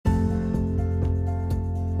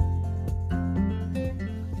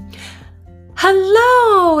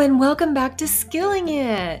Hello, and welcome back to Skilling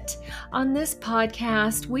It. On this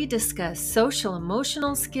podcast, we discuss social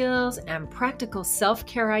emotional skills and practical self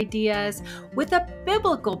care ideas with a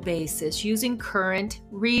biblical basis using current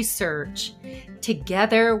research.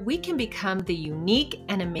 Together, we can become the unique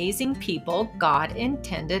and amazing people God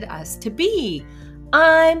intended us to be.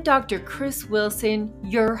 I'm Dr. Chris Wilson,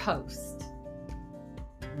 your host.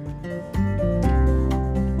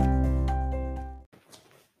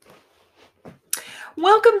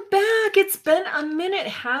 Welcome back. It's been a minute,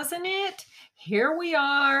 hasn't it? Here we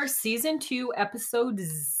are, season 2, episode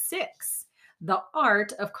 6, The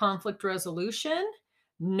Art of Conflict Resolution.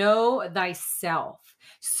 Know Thyself.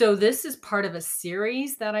 So this is part of a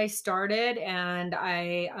series that I started, and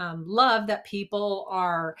I love that people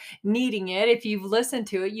are needing it. If you've listened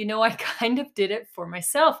to it, you know I kind of did it for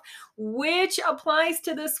myself, which applies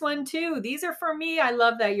to this one too. These are for me. I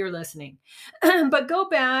love that you're listening. But go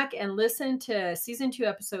back and listen to season 2,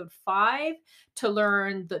 episode 5 to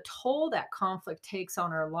learn the toll that conflict takes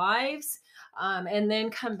on our lives. And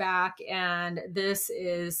then come back, and this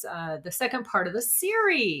is the second part of the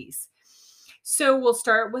series. So we'll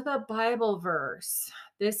start with a Bible verse.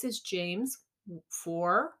 This is James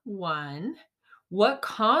 4:1. What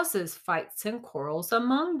causes fights and quarrels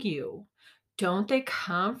among you? Don't they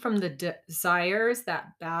come from the desires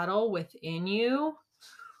that battle within you?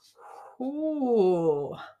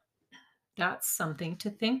 Ooh, that's something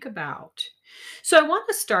to think about. So I want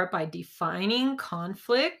to start by defining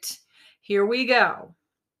conflict. Here we go.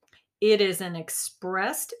 It is an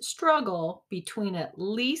expressed struggle between at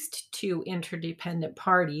least two interdependent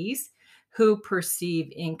parties who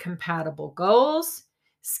perceive incompatible goals,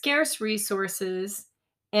 scarce resources,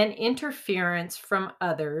 and interference from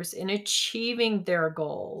others in achieving their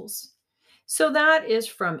goals. So that is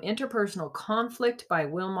from Interpersonal Conflict by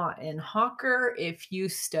Wilmot and Hawker. If you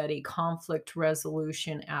study conflict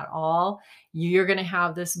resolution at all, you're going to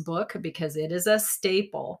have this book because it is a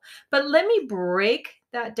staple. But let me break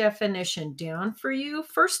that definition down for you.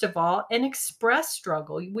 First of all, an express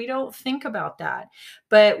struggle. We don't think about that.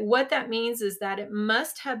 But what that means is that it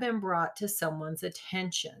must have been brought to someone's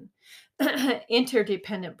attention.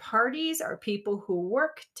 Interdependent parties are people who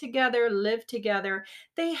work together, live together.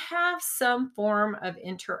 They have some form of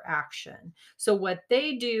interaction. So what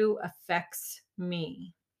they do affects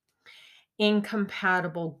me.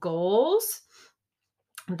 Incompatible goals.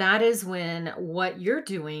 That is when what you're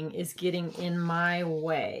doing is getting in my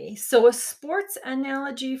way. So a sports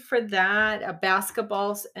analogy for that, a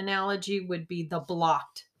basketball analogy would be the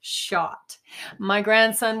blocked shot. My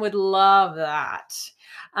grandson would love that.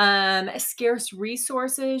 Scarce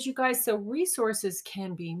resources, you guys. So resources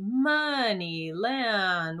can be money,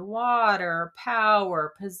 land, water,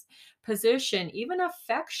 power, position, even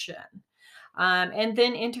affection. And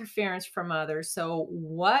then interference from others. So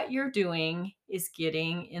what you're doing is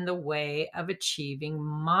getting in the way of achieving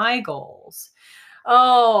my goals.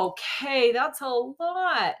 Okay, that's a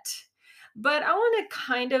lot. But I want to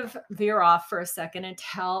kind of veer off for a second and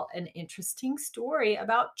tell an interesting story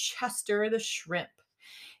about Chester the shrimp.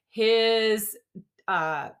 His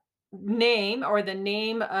name, or the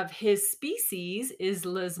name of his species, is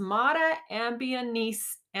Lismata ambienensis.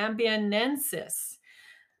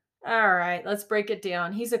 All right, let's break it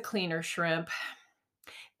down. He's a cleaner shrimp.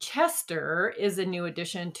 Chester is a new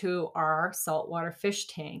addition to our saltwater fish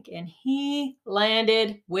tank, and he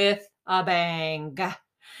landed with a bang.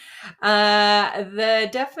 The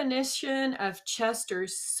definition of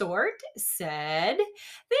Chester's sort said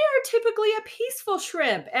they are typically a peaceful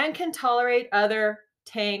shrimp and can tolerate other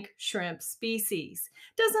tank shrimp species.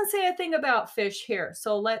 Doesn't say a thing about fish here.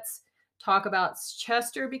 So let's talk about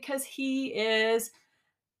Chester because he is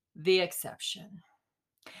the exception.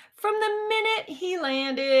 From the minute he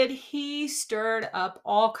landed, he stirred up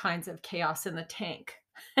all kinds of chaos in the tank.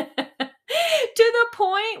 To the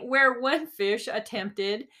point where one fish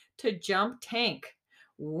attempted to jump tank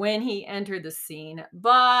when he entered the scene.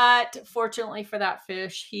 But fortunately for that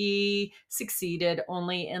fish, he succeeded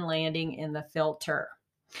only in landing in the filter.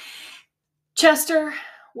 Chester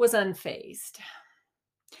was unfazed.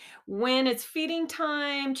 When it's feeding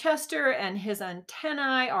time, Chester and his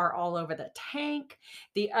antennae are all over the tank.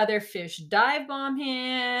 The other fish dive bomb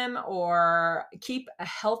him or keep a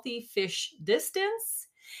healthy fish distance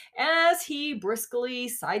as he briskly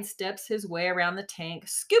sidesteps his way around the tank,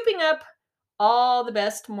 scooping up all the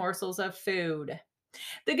best morsels of food.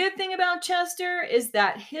 The good thing about Chester is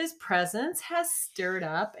that his presence has stirred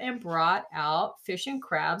up and brought out fish and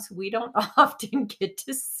crabs we don't often get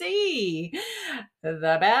to see.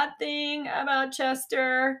 The bad thing about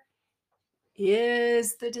Chester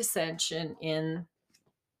is the dissension in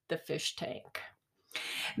the fish tank.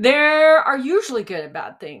 There are usually good and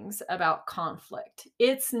bad things about conflict.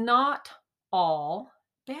 It's not all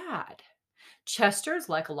bad. Chester's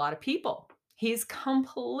like a lot of people. He's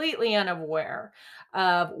completely unaware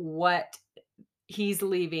of what he's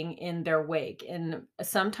leaving in their wake. And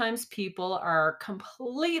sometimes people are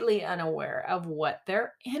completely unaware of what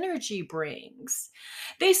their energy brings.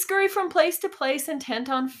 They scurry from place to place, intent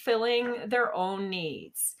on filling their own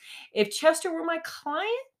needs. If Chester were my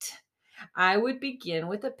client, I would begin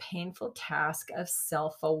with a painful task of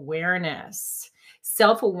self awareness.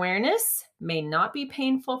 Self awareness may not be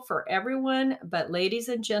painful for everyone, but ladies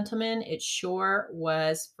and gentlemen, it sure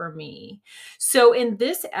was for me. So, in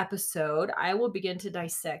this episode, I will begin to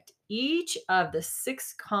dissect each of the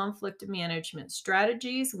 6 conflict management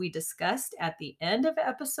strategies we discussed at the end of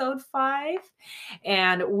episode 5,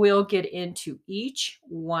 and we'll get into each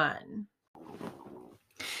one.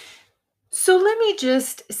 So let me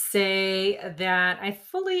just say that I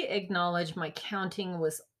fully acknowledge my counting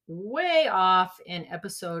was way off in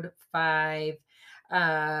episode 5.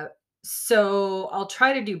 Uh, so I'll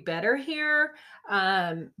try to do better here.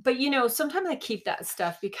 But sometimes I keep that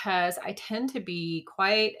stuff because I tend to be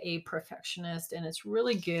quite a perfectionist, and it's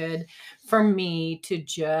really good for me to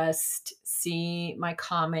just see my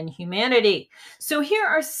common humanity. So here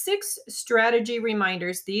are 6 strategy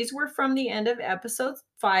reminders. These were from the end of episode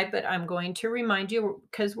 5, but I'm going to remind you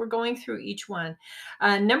because we're going through each one.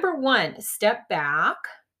 Number 1, step back,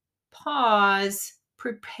 pause,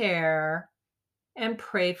 prepare, and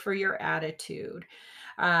pray for your attitude.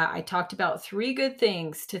 I talked about 3 good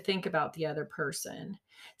things to think about the other person.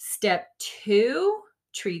 Step 2,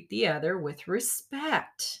 treat the other with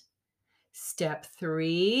respect. Step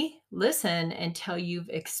 3, listen until you've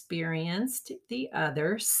experienced the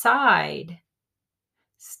other side.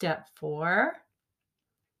 Step 4,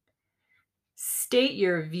 state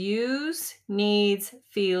your views, needs,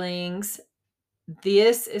 feelings.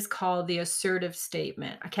 This is called the assertive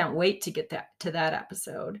statement. I can't wait to get to that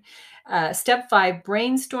episode. Step 5,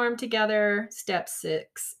 brainstorm together. Step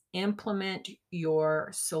 6, implement your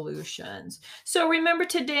solutions. So remember,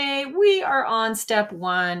 today we are on step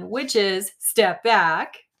 1, which is step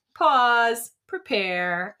back, pause,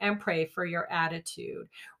 prepare, and pray for your attitude.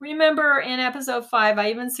 Remember, in episode 5, I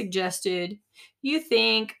even suggested you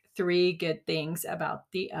think 3 good things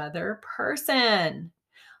about the other person.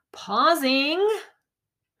 Pausing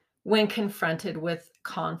when confronted with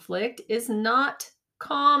conflict is not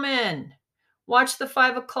common. Watch the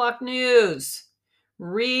 5 o'clock news,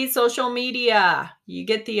 read social media. You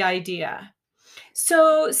get the idea.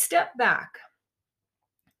 So, step back.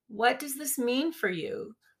 What does this mean for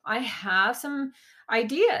you? I have some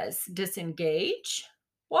ideas. Disengage,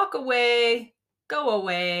 walk away, go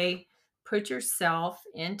away, put yourself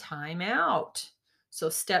in timeout. So,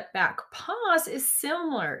 step back. Pause is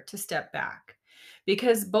similar to step back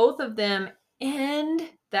because both of them end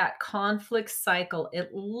that conflict cycle,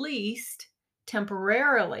 at least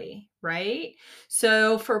temporarily, right?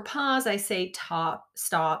 So, for pause, I say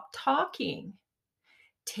stop talking.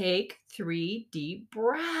 Take 3 deep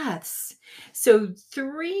breaths. So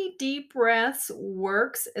 3 deep breaths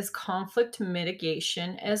works as conflict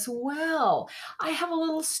mitigation as well. I have a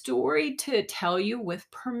little story to tell you with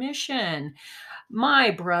permission.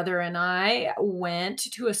 My brother and I went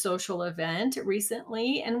to a social event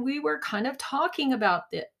recently, and we were kind of talking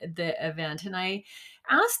about the event. And I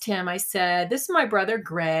asked him, I said, "This is my brother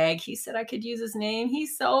Greg." He said I could use his name.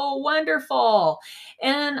 He's so wonderful.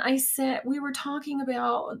 And I said, we were talking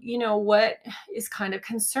about, what is kind of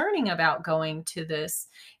concerning about going to this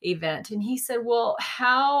event. And he said, well,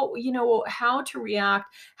 how to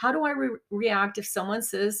react? How do I react if someone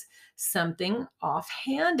says something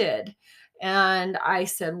offhanded? And I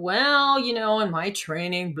said, well, in my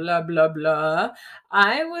training, blah, blah, blah,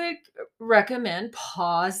 I would recommend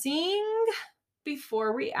pausing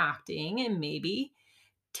before reacting and maybe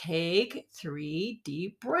take 3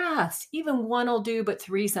 deep breaths. Even one will do, but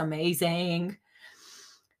 3's amazing.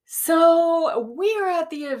 So we are at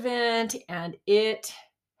the event and it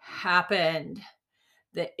happened.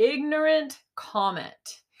 The ignorant comment.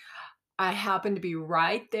 I happened to be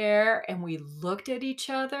right there and we looked at each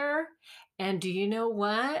other. And do you know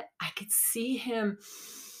what? I could see him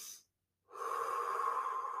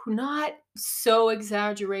not so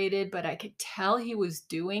exaggerated, but I could tell he was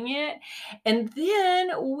doing it. And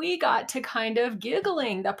then we got to kind of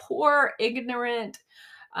giggling. The poor ignorant,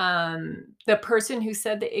 the person who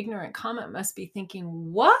said the ignorant comment must be thinking,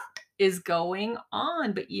 what is going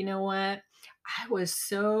on? But you know what? I was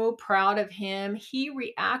so proud of him. He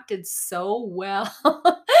reacted so well.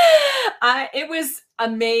 It was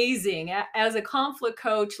amazing. As a conflict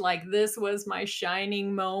coach, like, this was my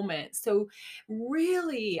shining moment. So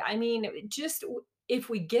really, I mean, just if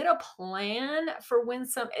we get a plan for when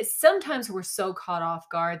sometimes we're so caught off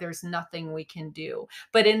guard, there's nothing we can do.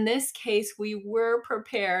 But in this case, we were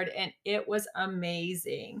prepared and it was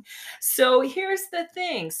amazing. So here's the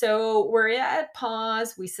thing. So we're at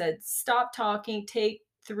pause. We said, stop talking, take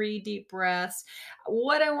 3 deep breaths.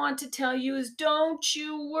 What I want to tell you is don't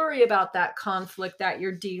you worry about that conflict that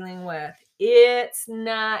you're dealing with. It's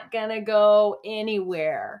not going to go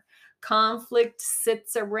anywhere. Conflict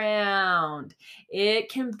sits around. It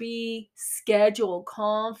can be scheduled.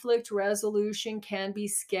 Conflict resolution can be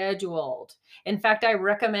scheduled. In fact, I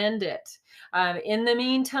recommend it. In the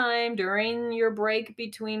meantime, during your break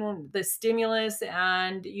between the stimulus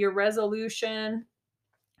and your resolution,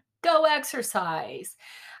 go exercise.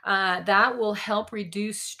 That will help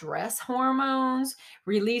reduce stress hormones,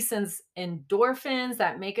 release endorphins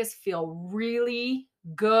that make us feel really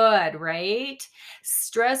good, right?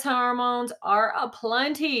 Stress hormones are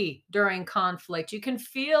aplenty during conflict. You can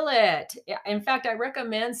feel it. In fact, I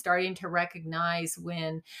recommend starting to recognize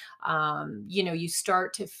when, you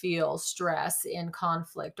start to feel stress in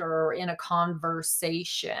conflict or in a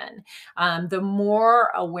conversation. The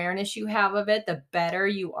more awareness you have of it, the better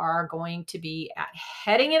you are going to be at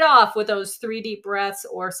heading it off with those 3 deep breaths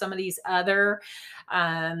or some of these other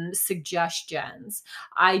suggestions.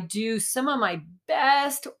 I do some of my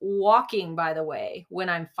best walking, by the way, when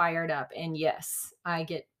I'm fired up. And yes, I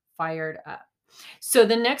get fired up. So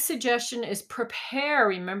the next suggestion is prepare.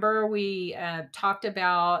 Remember, we talked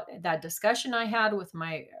about that discussion I had with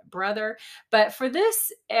my brother, but for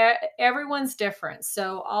this, everyone's different.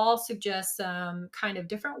 So I'll suggest some kind of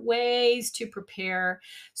different ways to prepare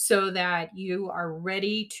so that you are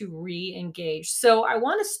ready to re-engage. So I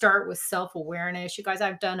want to start with self-awareness. You guys,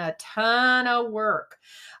 I've done a ton of work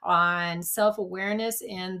on self-awareness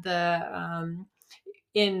in the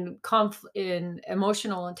in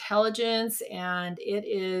emotional intelligence, and it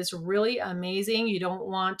is really amazing. You don't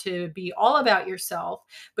want to be all about yourself,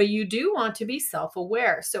 but you do want to be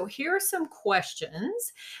self-aware. So here are some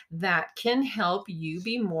questions that can help you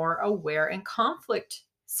be more aware in conflict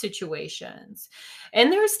situations,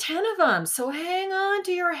 and there's 10 of them, so hang on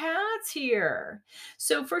to your hats here.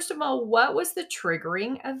 So first of all, what was the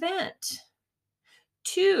triggering event?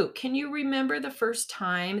 Two, can you remember the first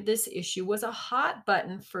time this issue was a hot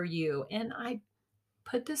button for you? And I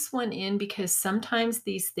put this one in because sometimes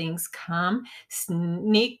these things come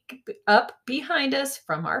sneak up behind us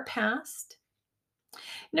from our past.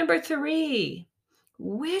 Number three,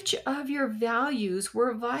 which of your values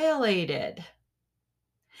were violated?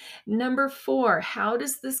 Number four, how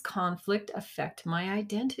does this conflict affect my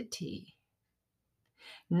identity?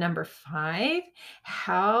 Number five,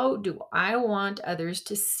 how do I want others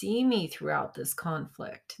to see me throughout this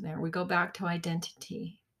conflict? There we go back to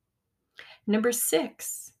identity. Number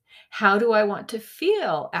six, how do I want to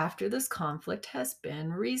feel after this conflict has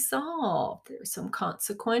been resolved? There's some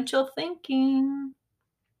consequential thinking.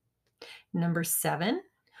 Number seven,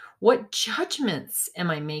 what judgments am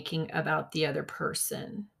I making about the other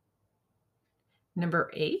person? Number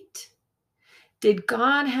eight, did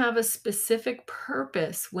God have a specific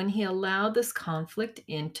purpose when He allowed this conflict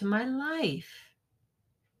into my life?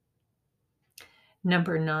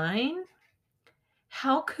 Number nine,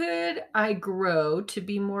 how could I grow to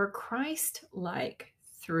be more Christ like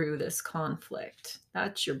through this conflict?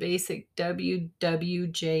 That's your basic WWJD.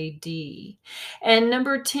 And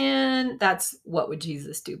number 10, that's what would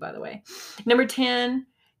Jesus do, by the way. Number 10,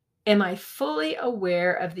 am I fully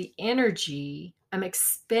aware of the energy I'm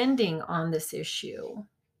expending on this issue?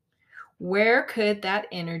 Where could that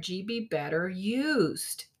energy be better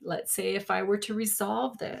used? Let's say if I were to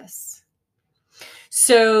resolve this.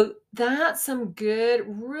 So that's some good,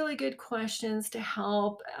 really good questions to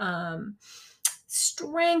help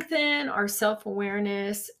strengthen our self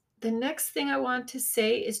awareness. The next thing I want to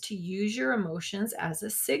say is to use your emotions as a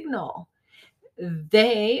signal.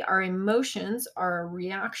 Our emotions are a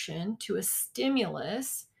reaction to a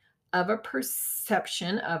stimulus of a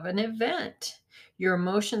perception of an event. Your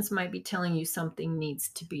emotions might be telling you something needs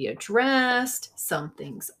to be addressed,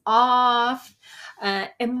 something's off.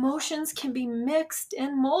 Emotions can be mixed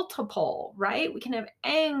and multiple, right? We can have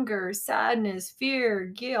anger, sadness, fear,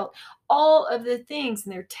 guilt, all of the things,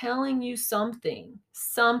 and they're telling you something.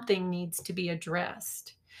 Something needs to be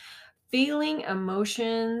addressed. Feeling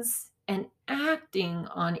emotions and acting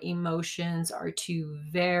on emotions are two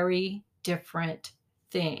very different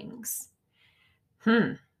things.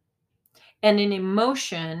 And an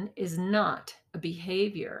emotion is not a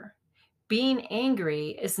behavior. being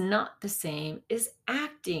angry is not the same as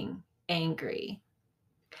acting angry.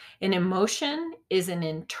 An emotion is an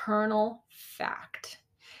internal fact.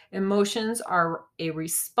 Emotions are a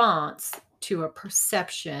response to a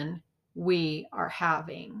perception we are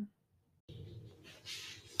having.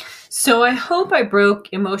 So I hope I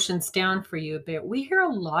broke emotions down for you a bit. We hear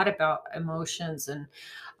a lot about emotions and,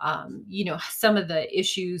 some of the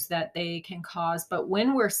issues that they can cause. But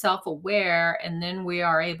when we're self aware and then we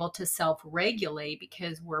are able to self regulate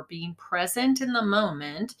because we're being present in the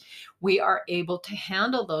moment, we are able to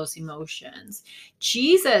handle those emotions.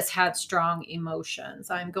 Jesus had strong emotions.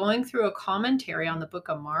 I'm going through a commentary on the book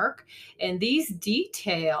of Mark, and these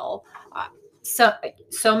detail. So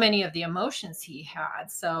so many of the emotions he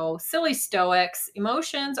had. So silly stoics,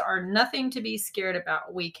 emotions are nothing to be scared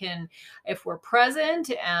about. We can, if we're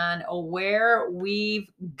present and aware, we've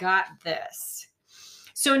got this.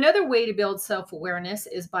 So another way to build self-awareness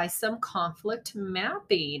is by some conflict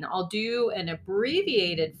mapping. I'll do an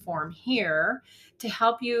abbreviated form here to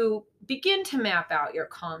help you begin to map out your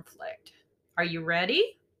conflict. Are you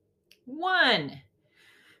ready? One,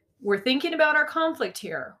 we're thinking about our conflict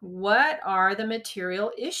here. What are the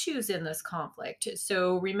material issues in this conflict?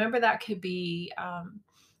 So remember, that could be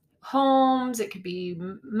homes, it could be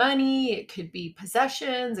money, it could be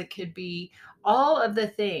possessions, it could be all of the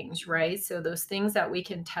things, right? So those things that we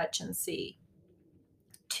can touch and see.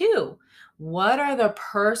 Two, what are the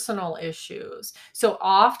personal issues? So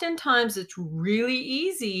oftentimes it's really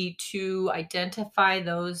easy to identify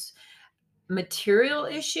those material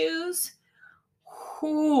issues.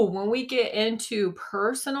 When we get into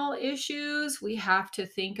personal issues, we have to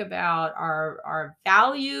think about our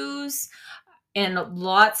values and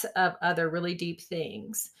lots of other really deep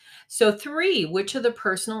things. So, three, which of the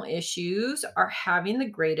personal issues are having the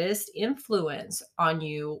greatest influence on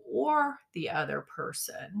you or the other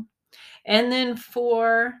person? And then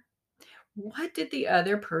four, what did the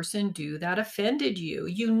other person do that offended you?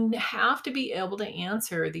 You have to be able to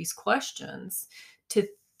answer these questions to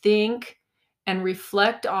think and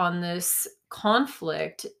reflect on this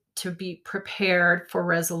conflict to be prepared for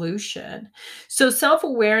resolution. So, self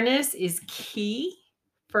awareness is key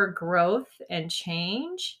for growth and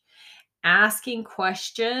change. Asking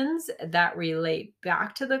questions that relate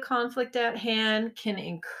back to the conflict at hand can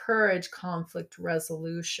encourage conflict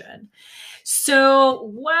resolution. So,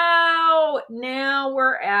 wow, now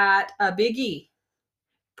we're at a biggie.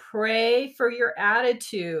 Pray for your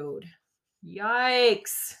attitude.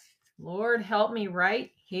 Yikes. Lord, help me right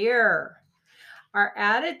here. Our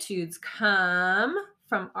attitudes come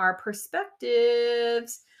from our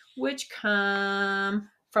perspectives, which come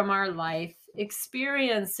from our life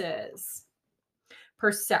experiences.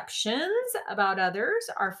 Perceptions about others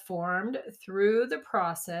are formed through the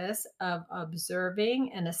process of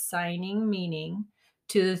observing and assigning meaning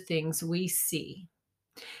to the things we see.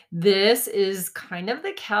 This is kind of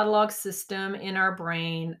the catalog system in our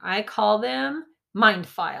brain. I call them mind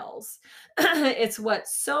files. It's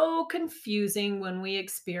what's so confusing when we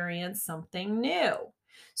experience something new.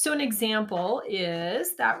 So, an example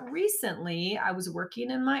is that recently I was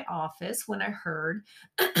working in my office when I heard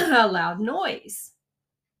a loud noise.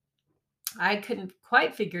 I couldn't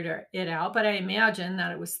quite figure it out, but I imagine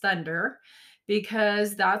that it was thunder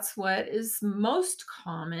because that's what is most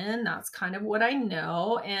common. That's kind of what I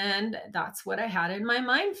know. And that's what I had in my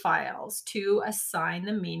mind files to assign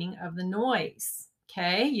the meaning of the noise.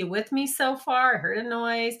 Okay, you with me so far? I heard a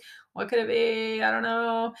noise. What could it be? I don't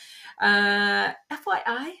know.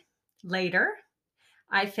 FYI, later,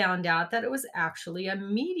 I found out that it was actually a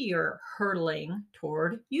meteor hurtling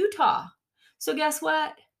toward Utah. So, guess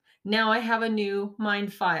what? Now I have a new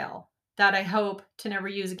mind file that I hope to never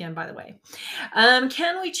use again, by the way.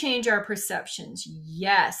 Can we change our perceptions?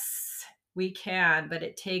 Yes, we can, but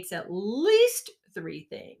it takes at least three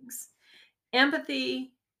things: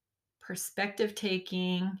 empathy, perspective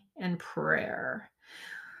taking, and prayer.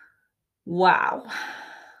 Wow.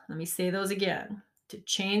 Let me say those again. To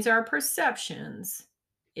change our perceptions,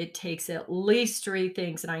 it takes at least three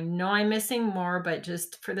things. And I know I'm missing more, but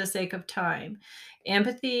just for the sake of time: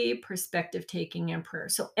 empathy, perspective taking, and prayer.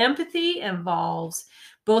 So, empathy involves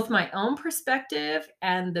both my own perspective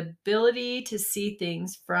and the ability to see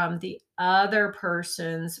things from the other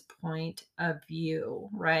person's point of view,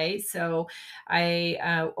 right? So,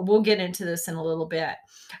 we'll get into this in a little bit.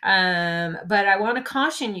 But I want to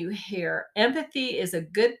caution you here: empathy is a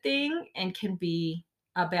good thing and can be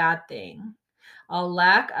a bad thing. A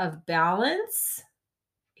lack of balance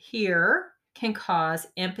here can cause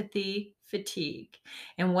empathy fatigue.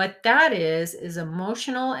 And what that is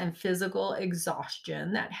emotional and physical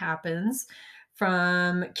exhaustion that happens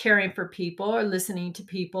from caring for people or listening to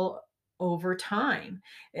people over time.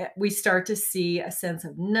 We start to see a sense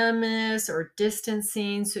of numbness or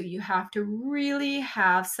distancing. So you have to really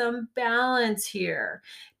have some balance here.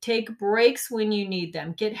 Take breaks when you need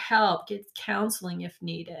them, get help, get counseling if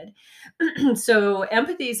needed. So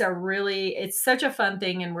empathies are really, it's such a fun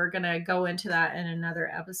thing. And we're going to go into that in another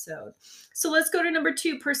episode. So let's go to number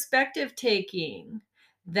 2, perspective taking.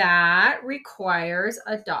 That requires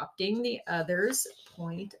adopting the other's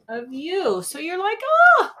point of view. So you're like,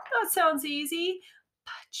 oh, that sounds easy.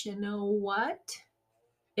 But you know what?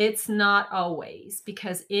 It's not always,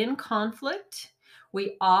 because in conflict,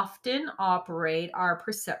 we often operate our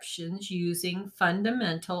perceptions using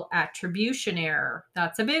fundamental attribution error.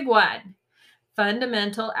 That's a big one.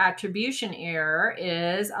 Fundamental attribution error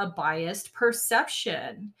is a biased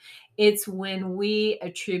perception. It's when we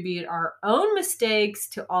attribute our own mistakes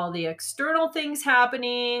to all the external things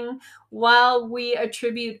happening, while we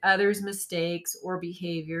attribute others' mistakes or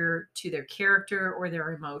behavior to their character or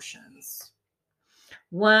their emotions.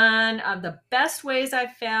 One of the best ways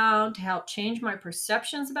I've found to help change my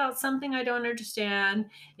perceptions about something I don't understand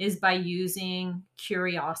is by using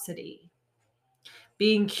curiosity.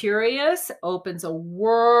 Being curious opens a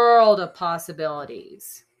world of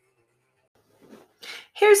possibilities.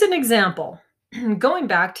 Here's an example. Going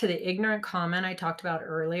back to the ignorant comment I talked about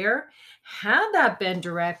earlier, had that been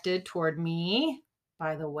directed toward me,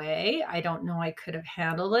 by the way, I don't know I could have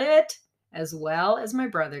handled it as well as my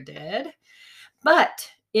brother did. But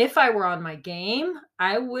if I were on my game,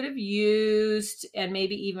 I would have used and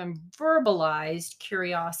maybe even verbalized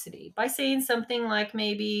curiosity by saying something like,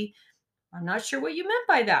 maybe, I'm not sure what you meant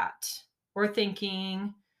by that. Or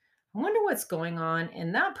thinking, I wonder what's going on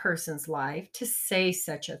in that person's life to say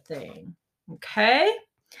such a thing. Okay.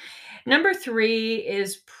 Number 3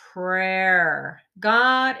 is prayer.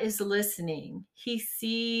 God is listening. He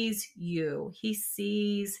sees you. He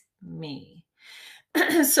sees me.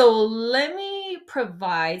 So let me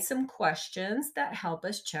provide some questions that help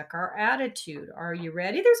us check our attitude. Are you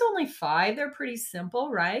ready? There's only 5. They're pretty simple,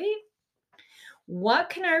 right? What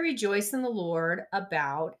can I rejoice in the Lord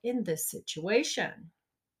about in this situation?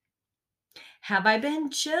 Have I been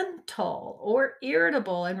gentle or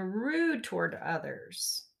irritable and rude toward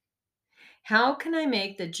others? How can I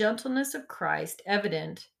make the gentleness of Christ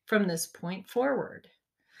evident from this point forward?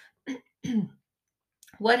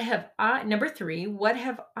 Number 3, what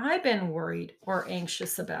have I been worried or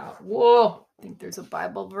anxious about? Whoa, I think there's a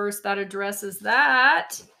Bible verse that addresses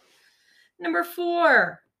that. Number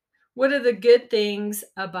 4, what are the good things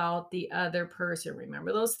about the other person?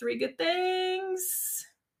 Remember those 3 good things?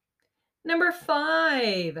 Number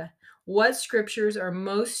 5, what scriptures are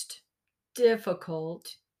most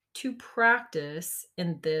difficult to practice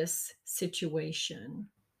in this situation?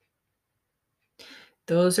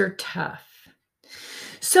 Those are tough.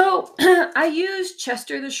 So I used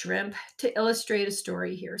Chester the shrimp to illustrate a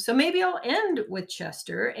story here. So maybe I'll end with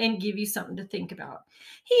Chester and give you something to think about.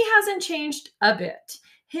 He hasn't changed a bit.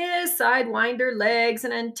 His sidewinder legs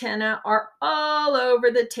and antenna are all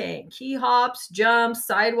over the tank. He hops, jumps,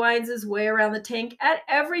 sidewinds his way around the tank at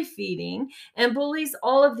every feeding and bullies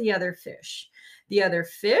all of the other fish. The other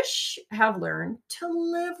fish have learned to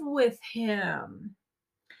live with him.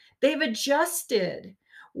 They've adjusted,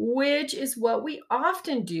 which is what we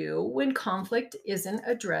often do when conflict isn't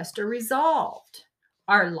addressed or resolved.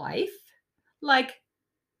 Our life, like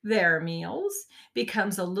their meals,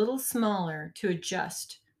 becomes a little smaller to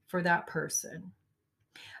adjust for that person.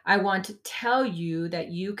 I want to tell you that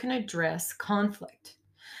you can address conflict.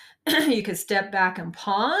 You can step back and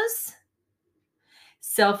pause.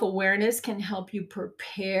 Self-awareness can help you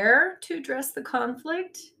prepare to address the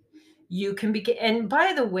conflict. You can begin, and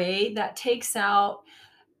by the way, that takes out,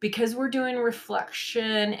 because we're doing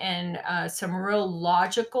reflection and some real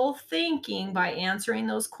logical thinking by answering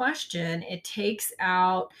those questions, it takes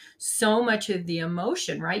out so much of the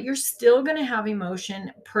emotion, right? You're still going to have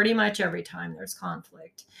emotion pretty much every time there's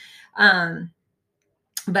conflict.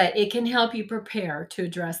 But it can help you prepare to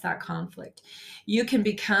address that conflict. You can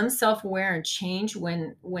become self-aware and change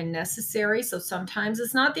when necessary. So sometimes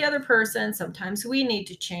it's not the other person. Sometimes we need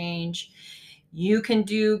to change. You can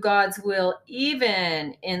do God's will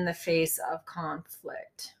even in the face of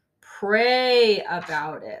conflict. Pray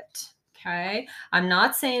about it. Okay. I'm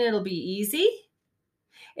not saying it'll be easy.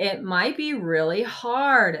 It might be really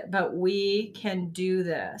hard, but we can do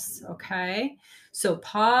this. Okay. So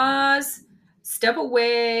pause, step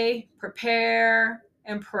away, prepare,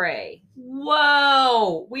 and pray.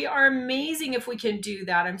 Whoa, we are amazing if we can do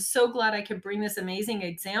that. I'm so glad I could bring this amazing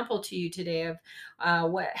example to you today of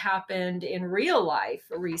what happened in real life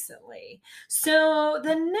recently. So,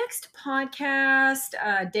 the next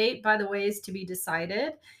podcast date, by the way, is to be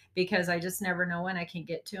decided because I just never know when I can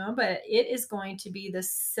get to them, but it is going to be the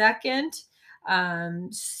second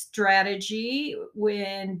strategy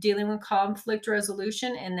when dealing with conflict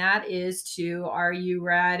resolution, and that is to, are you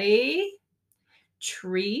ready?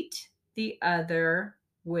 Treat the other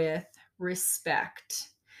with respect.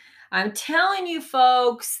 I'm telling you,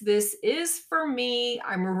 folks, this is for me.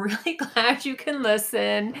 I'm really glad you can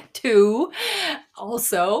listen to.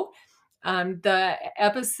 Also, the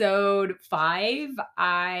episode 5,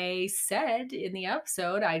 I said in the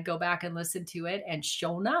episode I'd go back and listen to it, and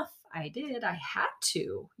sure enough, I did. I had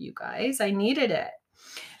to, you guys. I needed it.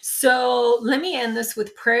 So let me end this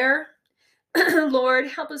with prayer. Lord,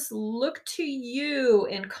 help us look to you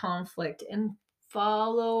in conflict and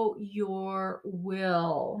follow your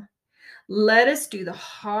will. Let us do the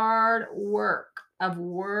hard work of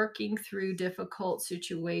working through difficult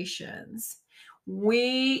situations.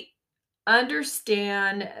 We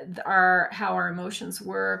understand how our emotions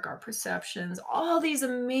work, our perceptions, all these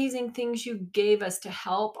amazing things you gave us to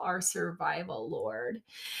help our survival, Lord.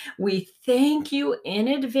 We thank you in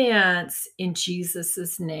advance in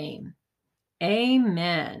Jesus' name.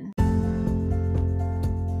 Amen.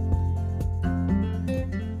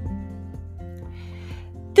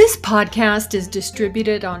 This podcast is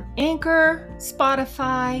distributed on Anchor,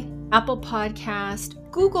 Spotify, Apple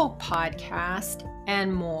Podcast, Google Podcast,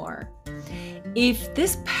 and more. If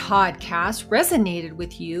this podcast resonated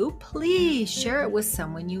with you, please share it with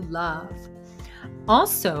someone you love.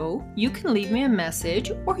 Also, you can leave me a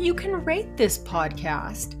message or you can rate this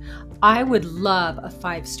podcast. I would love a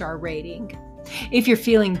 5-star rating. If you're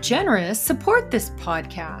feeling generous, support this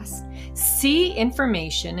podcast. See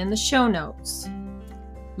information in the show notes.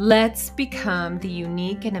 Let's become the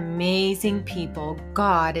unique and amazing people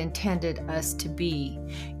God intended us to be.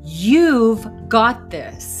 You've got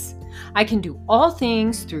this. I can do all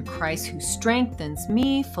things through Christ who strengthens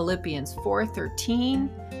me, Philippians 4:13.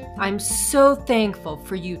 I'm so thankful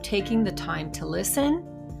for you taking the time to listen.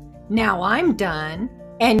 Now I'm done,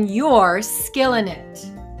 and you're skilling it.